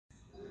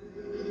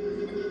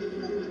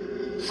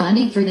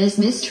Funding for this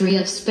mystery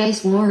of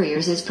Space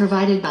Warriors is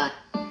provided by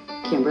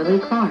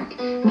Kimberly-Clark,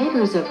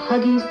 makers of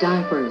Huggies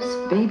diapers,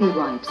 baby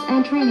wipes,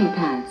 and training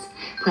pads,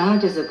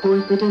 proud to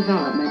support the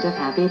development of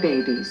happy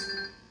babies.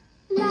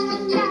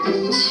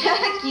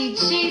 Chuck E.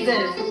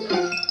 Cheese's.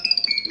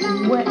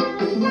 Where a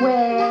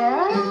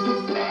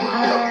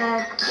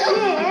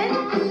kid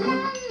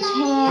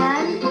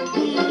can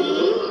be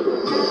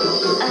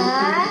a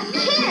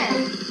kid.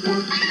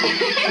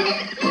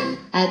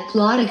 At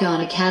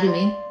Plotagon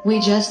Academy, we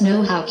just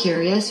know how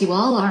curious you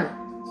all are.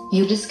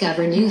 You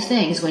discover new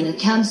things when it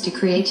comes to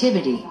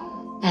creativity.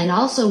 And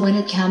also when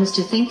it comes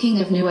to thinking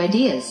of new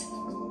ideas.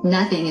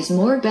 Nothing is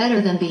more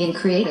better than being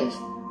creative.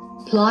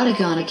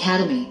 Plotagon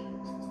Academy.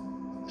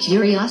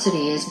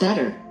 Curiosity is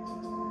better.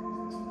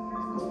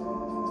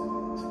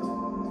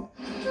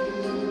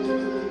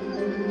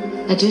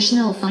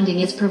 Additional funding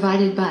is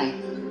provided by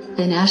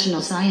the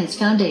National Science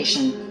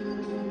Foundation,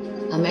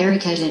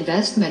 America's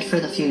Investment for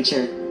the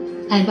Future,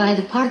 and by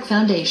the Park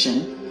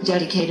Foundation,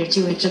 dedicated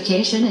to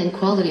education and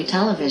quality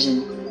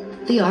television,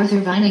 the Arthur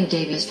Vining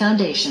Davies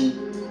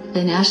Foundation,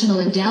 the National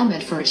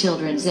Endowment for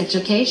Children's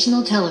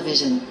Educational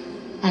Television,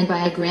 and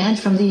by a grant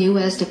from the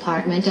U.S.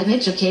 Department of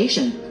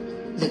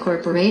Education, the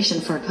Corporation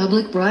for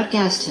Public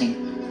Broadcasting,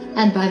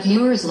 and by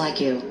viewers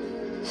like you.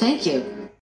 Thank you.